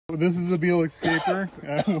Well, this is a Beal escaper.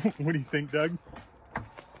 What do you think, Doug?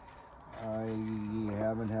 I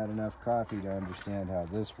haven't had enough coffee to understand how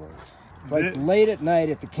this works. It's like late at night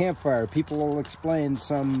at the campfire, people will explain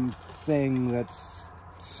something that's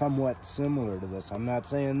somewhat similar to this. I'm not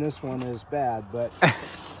saying this one is bad, but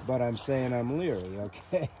I'm saying I'm leery,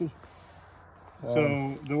 okay?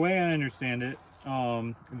 So the way I understand it,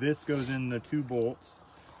 this goes in the 2 bolts,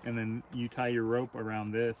 and then you tie your rope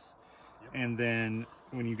around this, and then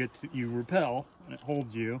when you get to, you rappel, and it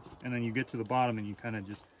holds you, and then you get to the bottom and you kind of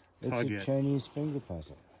just tug it. It's a Chinese finger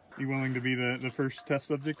puzzle. You willing to be the first test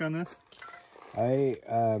subject on this?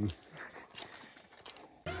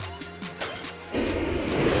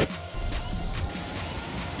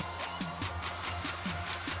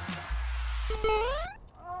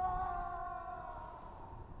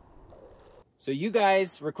 So you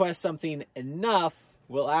guys request something enough,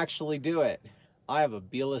 we'll actually do it. I have a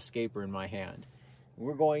Beal escaper in my hand.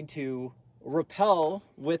 We're going to rappel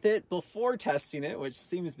with it before testing it, which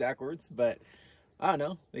seems backwards, but I don't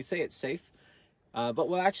know. They say it's safe. But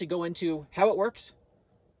we'll actually go into how it works,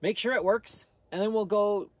 make sure it works, and then we'll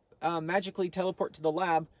go magically teleport to the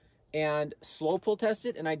lab and slow pull test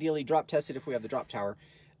it, and ideally drop test it if we have the drop tower,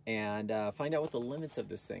 and find out what the limits of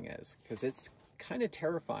this thing is, because it's kind of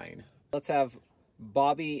terrifying. Let's have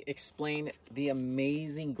Bobby explain the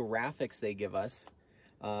amazing graphics they give us.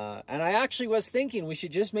 And I actually was thinking we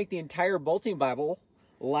should just make the entire bolting Bible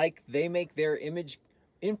like they make their image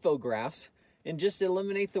infographs and just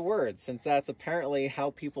eliminate the words, since that's apparently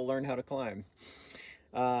how people learn how to climb.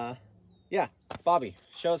 Yeah, Bobby,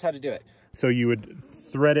 show us how to do it. So you would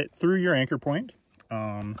thread it through your anchor point,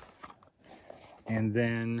 and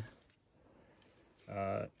then,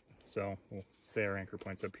 so we'll say our anchor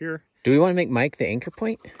point's up here. Do we want to make Mike the anchor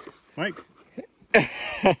point? Mike,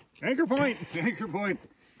 anchor point, anchor point,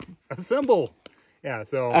 assemble. Yeah,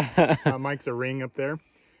 so Mike's a ring up there,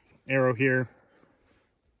 arrow here,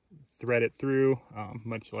 thread it through,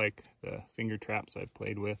 much like the finger traps I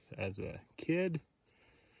played with as a kid.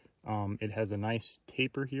 It has a nice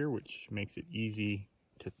taper here, which makes it easy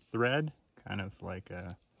to thread, kind of like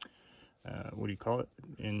a, what do you call it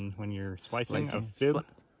when you're splicing? A fib?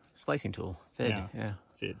 Splicing tool. Fid. Yeah.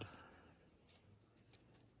 Fid.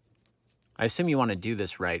 I assume you want to do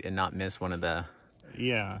this right and not miss one of the...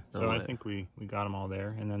 Yeah, so I think we got them all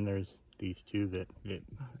there. And then there's these 2 that...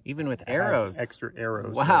 Even with arrows. Extra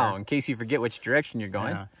arrows. Wow, there. In case you forget which direction you're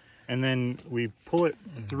going. Yeah. And then we pull it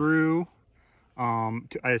through, I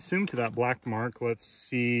assume to that black mark. Let's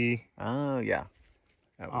see. Oh, yeah.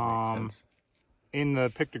 That would make sense. In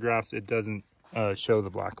the pictographs, it doesn't show the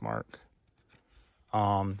black mark.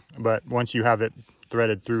 But once you have it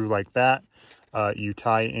threaded through like that, you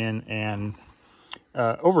tie in an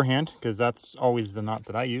overhand, because that's always the knot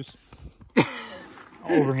that I use.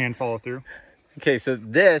 Overhand follow through. Okay, so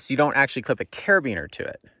this, you don't actually clip a carabiner to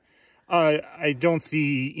it. I don't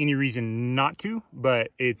see any reason not to,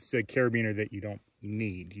 but it's a carabiner that you don't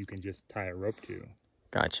need. You can just tie a rope to.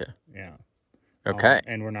 Gotcha. Yeah. Okay.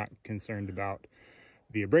 And we're not concerned about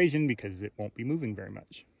the abrasion because it won't be moving very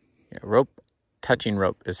much. Yeah, touching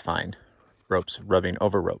rope is fine. Ropes rubbing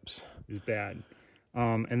over ropes is bad.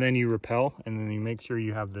 And then you rappel, and then you make sure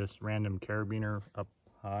you have this random carabiner up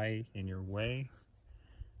high in your way.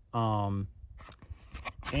 And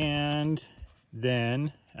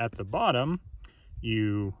then at the bottom,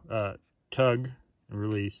 you tug and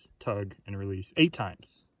release 8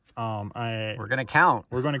 times. We're gonna count.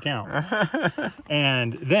 We're gonna count.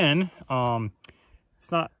 And then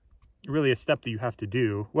it's not really a step that you have to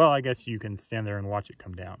do. Well, I guess you can stand there and watch it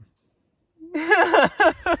come down.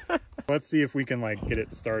 Let's see if we can like get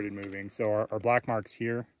it started moving. So our black mark's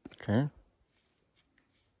here. Okay.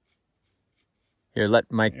 Here,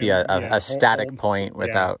 might be a static point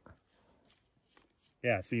without.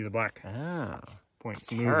 Yeah, see the black point's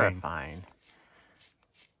terrifying. Moving.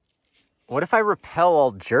 What if I rappel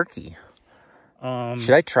all jerky? Should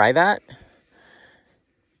I try that?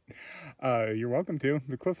 You're welcome to.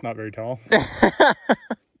 The cliff's not very tall.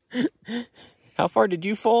 How far did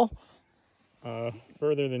you fall?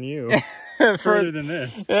 Further than you. Further than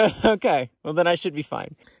this. Okay, well then I should be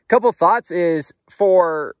fine. Couple thoughts is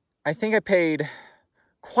I think I paid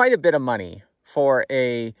quite a bit of money for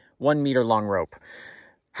a 1 meter long rope.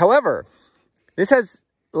 However, this has,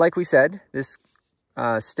 like we said, this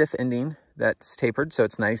stiff ending that's tapered, so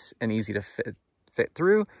it's nice and easy to fit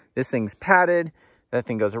through. This thing's padded. That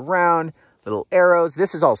thing goes around. Little arrows.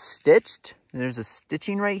 This is all stitched. There's a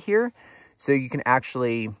stitching right here, so you can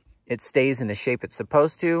actually, it stays in the shape it's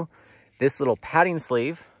supposed to. This little padding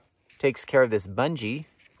sleeve takes care of this bungee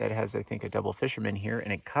that has, I think, a double fisherman here,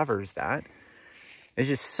 and it covers that. There's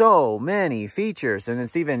just so many features, and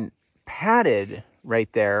it's even padded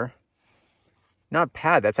right there. Not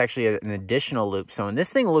pad, that's actually an additional loop. So, and this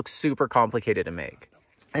thing looks super complicated to make.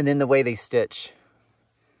 And then the way they stitch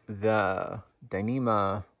the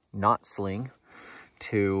Dyneema knot sling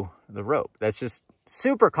to the rope, that's just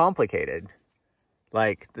super complicated.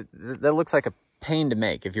 Like, that looks like a pain to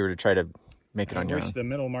make if you were to try to make it on your own. I wish the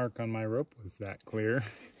middle mark on my rope was that clear.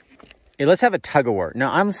 Hey, let's have a tug of war.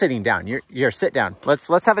 No, I'm sitting down. You're sit down.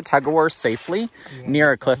 Let's have a tug of war safely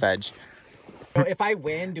near a cliff edge. So if I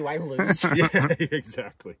win, do I lose? Yeah,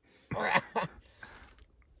 exactly.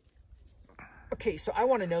 Okay, so I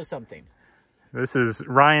want to know something. This is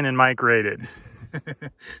Ryan and Mike rated.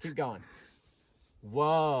 Keep going.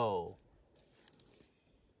 Whoa.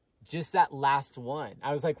 Just that last one.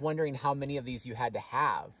 I was like wondering how many of these you had to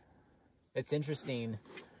have. It's interesting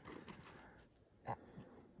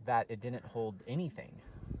that it didn't hold anything.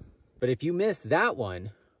 But if you miss that one,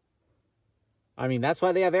 I mean, that's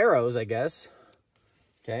why they have arrows, I guess.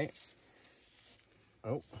 Okay.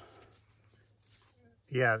 Oh.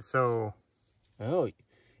 Yeah, so... Oh,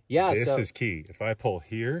 yeah. This is key. If I pull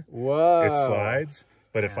here, whoa, it slides.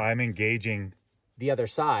 But if I'm engaging... the other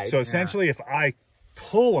side. So essentially, if I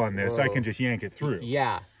pull on this, I can just yank it through.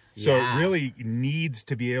 Yeah. So it really needs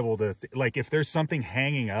to be able to, like, if there's something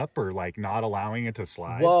hanging up or, like, not allowing it to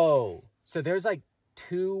slide. Whoa. So there's, like,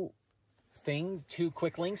 two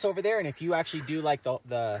quick links over there. And if you actually do, like,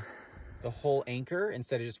 the whole anchor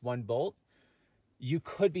instead of just one bolt, you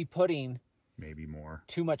could be putting... maybe more.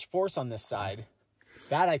 Too much force on this side.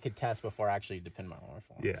 That I could test before I actually depend my arm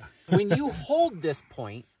for. Yeah. When you hold this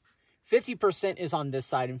point, 50% is on this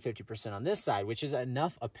side and 50% on this side, which is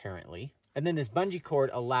enough apparently. And then this bungee cord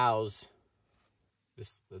allows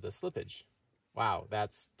the slippage. Wow,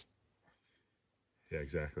 that's... yeah,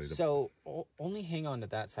 exactly. So only hang on to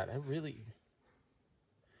that side.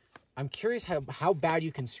 I'm curious how bad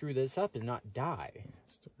you can screw this up and not die.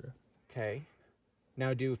 Okay.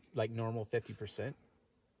 Now do like normal 50%.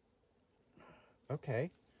 Okay.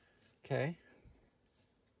 Okay.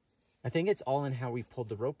 I think it's all in how we pulled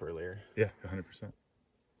the rope earlier. Yeah, 100%.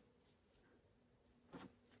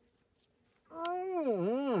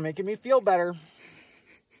 Making me feel better.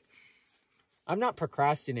 I'm not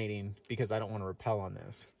procrastinating because I don't want to rappel on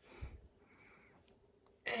this.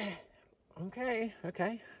 Okay,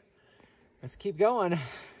 okay. Let's keep going. How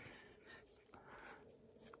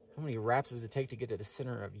many wraps does it take to get to the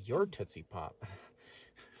center of your Tootsie Pop?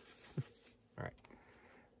 All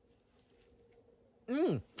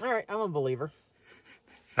right. All right, I'm a believer.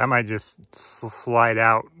 That might just slide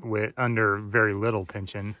out with under very little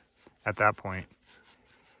tension at that point.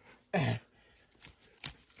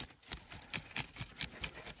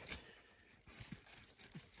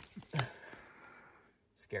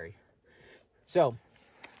 Scary. So,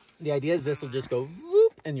 the idea is this will just go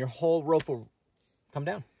whoop, and your whole rope will come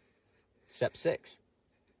down. Step 6.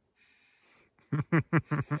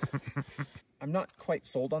 I'm not quite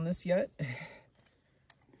sold on this yet.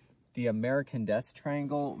 The American Death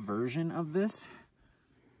Triangle version of this.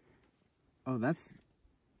 Oh,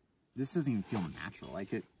 this doesn't even feel natural.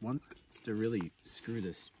 Like it wants to really screw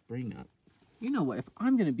this spring up. You know what? If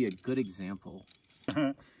I'm going to be a good example.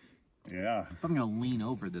 Yeah. If I'm going to lean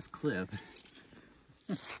over this cliff.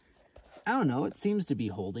 I don't know. It seems to be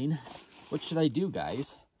holding. What should I do,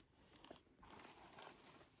 guys?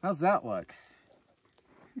 How's that look?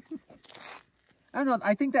 I don't know.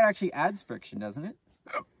 I think that actually adds friction, doesn't it?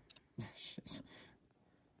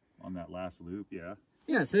 On that last loop, yeah.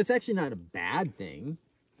 Yeah, so it's actually not a bad thing.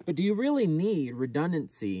 But do you really need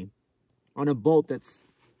redundancy on a bolt that's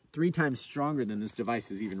 3 times stronger than this device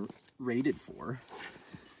is even rated for?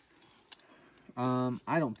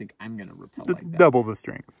 I don't think I'm going to rappel like that. Double the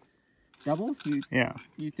strength. Double? Yeah.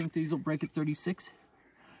 You think these will break at 36?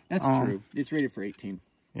 That's true. It's rated for 18.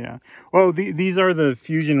 Yeah. Well, these are the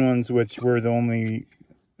Fusion ones, which were the only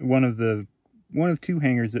one of 2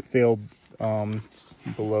 hangers that failed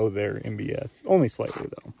below their MBS. Only slightly,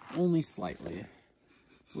 though. Only slightly.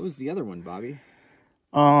 What was the other one, Bobby?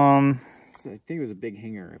 I think it was a big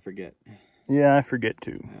hanger. I forget. Yeah, I forget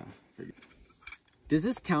too. Yeah, forget. Does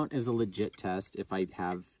this count as a legit test if I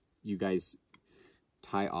have you guys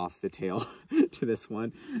tie off the tail to this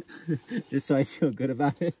one? Just so I feel good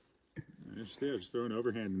about it. Just throw an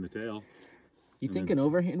overhand in the tail. You think an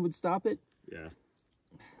overhand would stop it? Yeah.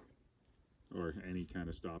 Or any kind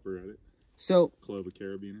of stopper at it. So, Clove a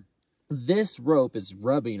carabiner. This rope is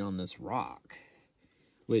rubbing on this rock,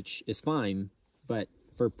 which is fine, but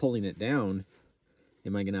for pulling it down,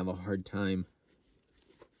 am I going to have a hard time?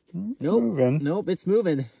 It's moving. Nope, it's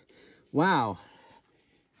moving. Wow.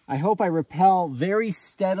 I hope I rappel very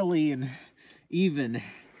steadily and even.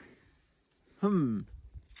 All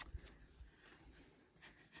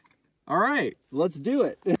right, let's do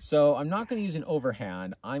it. So I'm not going to use an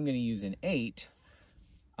overhand. I'm going to use an 8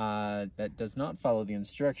 that does not follow the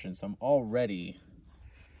instructions. So I'm already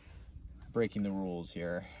breaking the rules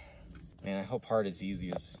here. Man, I hope Hard as Easy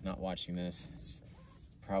is not watching this. It's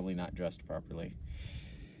probably not dressed properly.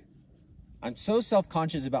 I'm so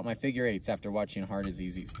self-conscious about my figure 8s after watching Hard as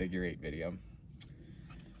Easy's figure 8 video.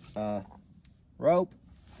 Rope.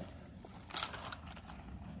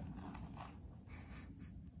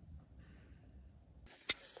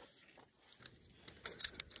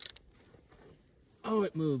 Oh,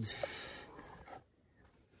 it moves.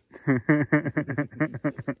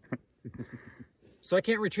 So I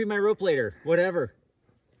can't retrieve my rope later. Whatever.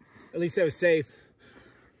 At least I was safe.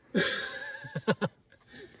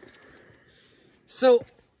 So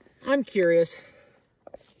I'm curious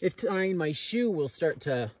if tying my shoe will start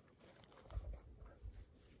to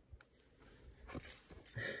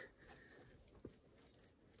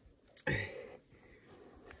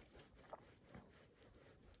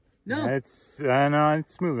no. It's no,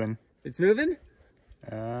 it's moving. It's moving?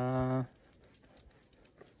 No,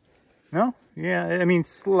 yeah, I mean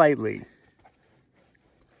slightly.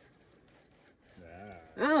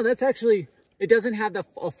 Oh, that's actually, it doesn't have a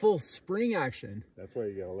full spring action. That's why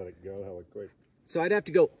you gotta let it go hella quick. So I'd have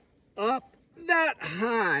to go up that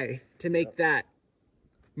high to make that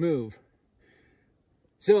move.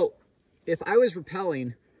 So if I was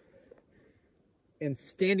rappelling and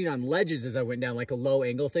standing on ledges as I went down, like a low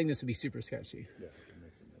angle thing, this would be super sketchy. Yeah,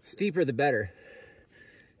 steeper the better.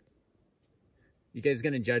 You guys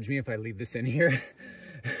gonna judge me if I leave this in here?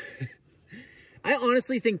 I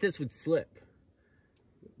honestly think this would slip.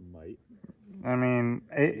 It might. I mean,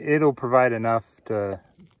 it'll provide enough to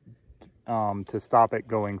stop it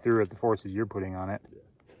going through at the forces you're putting on it.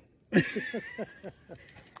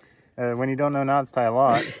 When you don't know knots, tie a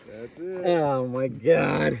lot. That's it. Oh my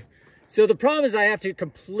God. So the problem is I have to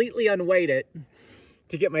completely unweight it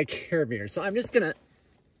to get my carabiner. So I'm just gonna,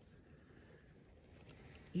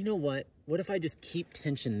 you know what? What if I just keep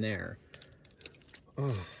tension there?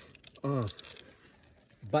 Oh.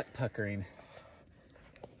 Butt puckering.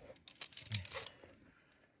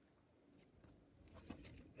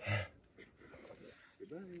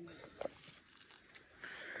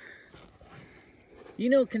 You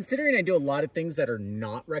know, considering I do a lot of things that are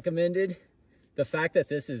not recommended, the fact that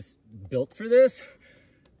this is built for this,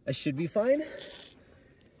 I should be fine.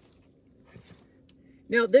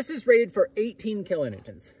 Now, this is rated for 18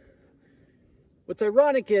 kilonewtons. What's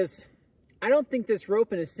ironic is, I don't think this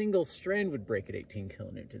rope in a single strand would break at 18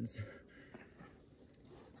 kilonewtons.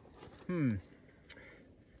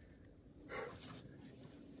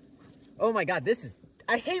 Oh my God,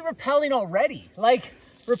 I hate rappelling already. Like,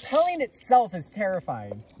 rappelling itself is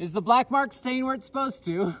terrifying. Is the black mark staying where it's supposed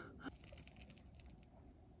to?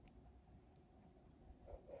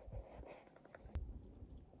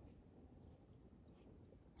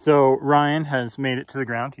 So Ryan has made it to the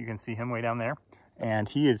ground. You can see him way down there. And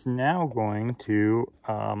he is now going to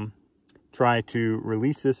try to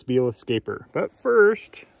release this Beal escaper. But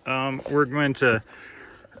first, we're going to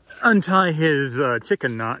untie his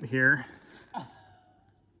chicken knot here.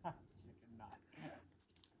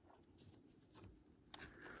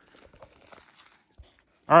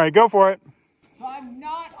 All right, go for it. So I'm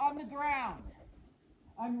not on the ground.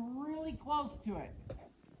 I'm really close to it.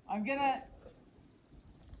 I'm gonna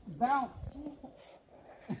bounce.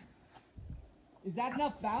 Is that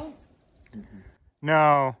enough bounce?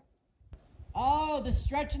 No. Oh, the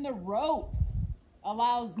stretch in the rope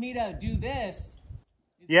allows me to do this.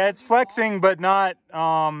 Yeah, it's flexing, but not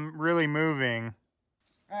really moving.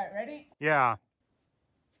 All right, ready? Yeah.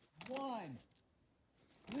 1,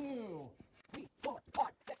 2, 3, 4, 5,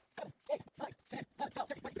 6, 7, 8, 9, 10, 11, 12,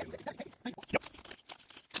 13, 14, 15,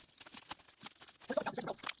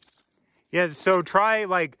 Yeah, so try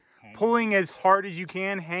like pulling as hard as you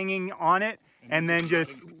can, hanging on it, and then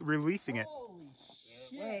just releasing it. Holy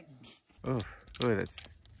shit. Ooh, that's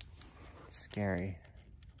scary.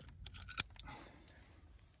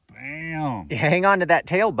 Bam. Hang on to that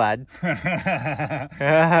tail, bud. Oh.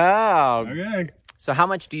 Okay. So how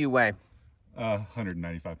much do you weigh?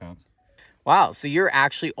 195 pounds. Wow, so you're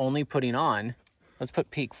actually only putting on, let's put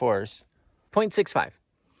peak force, 0.65.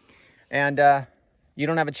 And you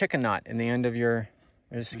don't have a chicken knot in the end of your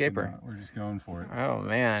escaper. We're just going for it. Oh,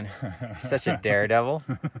 man. Such a daredevil.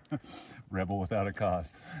 Rebel without a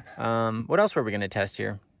cause. What else were we going to test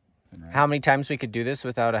here? How many times we could do this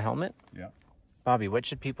without a helmet? Yeah. Bobby, what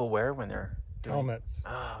should people wear when they're doing... Helmets.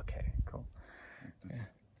 Oh, okay, cool.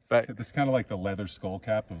 But it's kind of like the leather skull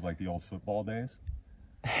cap of like the old football days.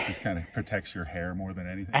 Just kind of protects your hair more than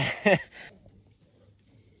anything.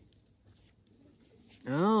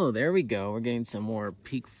 Oh, there we go. We're getting some more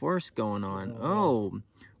peak force going on. Oh,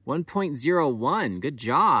 1.01. Good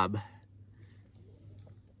job.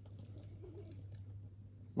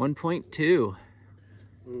 1.2.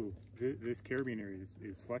 Ooh, this carabiner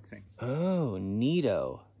is flexing. Oh,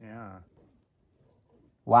 neato. Yeah.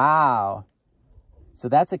 Wow. So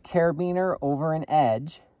that's a carabiner over an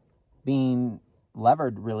edge being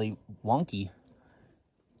levered really wonky.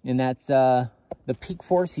 And that's the peak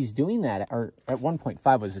force he's doing that, or at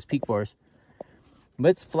 1.5 was his peak force. But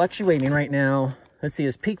it's fluctuating right now. Let's see,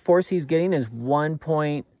 his peak force he's getting is 1.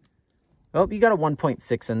 Oh, you got a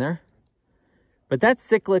 1.6 in there. But that's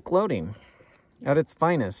cyclic loading at its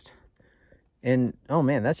finest. And, oh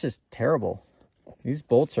man, that's just terrible. These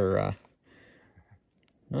bolts are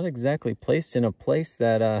not exactly placed in a place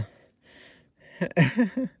that...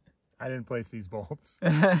 I didn't place these bolts.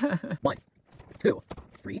 1, 2,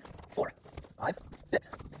 3, 4, 5, 6,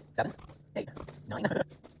 7, 8, 9,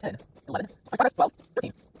 10, 11, 12,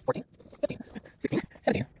 13, 14, 15, 16,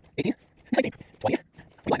 17, 18, 19, 20,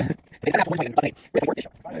 21,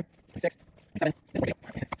 26, 27,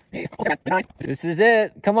 29. This is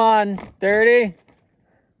it. Come on, 30.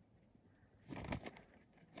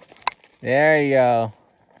 There you go.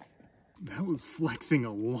 That was flexing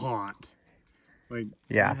a lot. Like,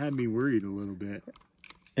 Yeah. that had me worried a little bit.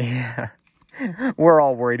 Yeah. We're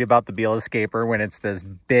all worried about the Beal Escaper when it's this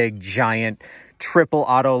big, giant, triple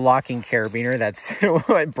auto locking carabiner that's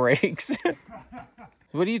what breaks. So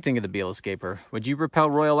what do you think of the Beal Escaper? Would you repel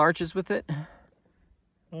Royal Arches with it?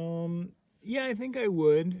 Yeah, I think I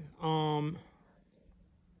would. I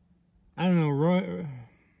don't know,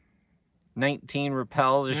 19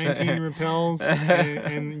 repels. 19 repels,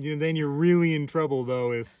 and then you're really in trouble,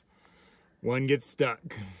 though, if one gets stuck.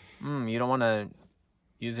 You don't want to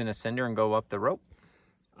use an ascender and go up the rope?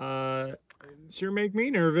 Sure make me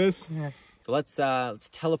nervous. So let's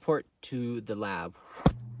teleport to the lab.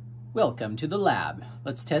 Welcome to the lab.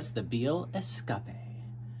 Let's test the Beal Escape.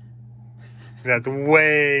 That's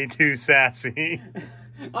way too sassy.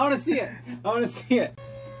 I want to see it. I want to see it.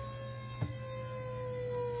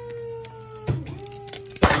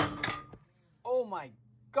 Oh my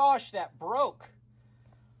gosh, that broke.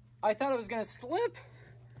 I thought it was going to slip.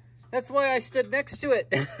 That's why I stood next to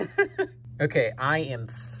it. Okay, I am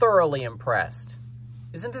thoroughly impressed.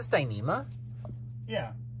 Isn't this Dyneema?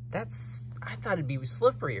 Yeah. I thought it'd be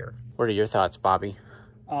slipperier. What are your thoughts, Bobby?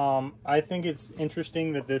 I think it's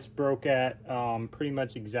interesting that this broke at pretty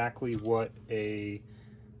much exactly what a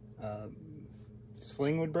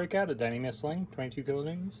sling would break at, a Dyneema sling, 22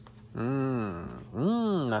 kilonewtons.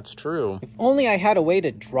 That's true. If only I had a way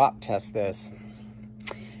to drop test this.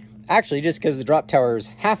 Actually, just because the drop tower is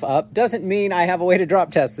half up doesn't mean I have a way to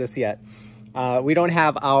drop test this yet. We don't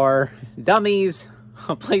have our dummies,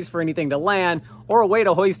 a place for anything to land, or a way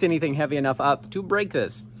to hoist anything heavy enough up to break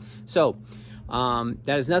this. So that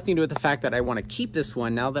has nothing to do with the fact that I want to keep this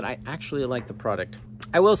one now that I actually like the product.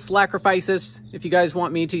 I will sacrifice this if you guys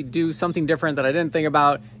want me to do something different that I didn't think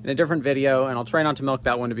about in a different video, and I'll try not to milk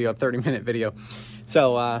that one to be a 30-minute video.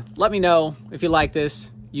 So let me know if you like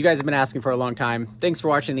this. You guys have been asking for a long time. Thanks for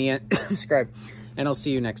watching the end. Subscribe, and I'll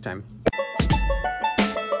see you next time.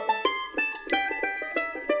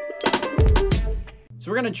 So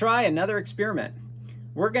we're gonna try another experiment.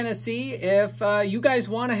 We're gonna see if you guys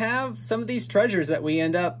wanna have some of these treasures that we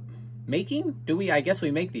end up making. Do we? I guess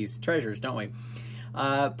we make these treasures, don't we?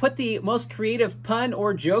 Put the most creative pun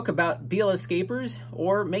or joke about Beal Escapers,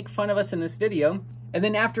 or make fun of us in this video. And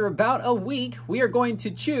then after about a week, we are going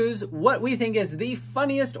to choose what we think is the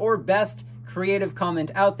funniest or best creative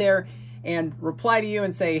comment out there and reply to you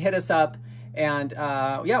and say, hit us up. And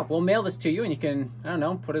yeah, we'll mail this to you, and you can, I don't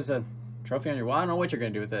know, put as a trophy on your wall. I don't know what you're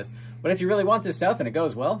going to do with this. But if you really want this stuff and it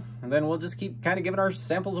goes well, and then we'll just keep kind of giving our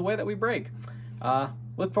samples away that we break.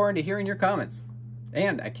 Look forward to hearing your comments.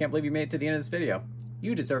 And I can't believe you made it to the end of this video.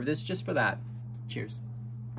 You deserve this just for that. Cheers.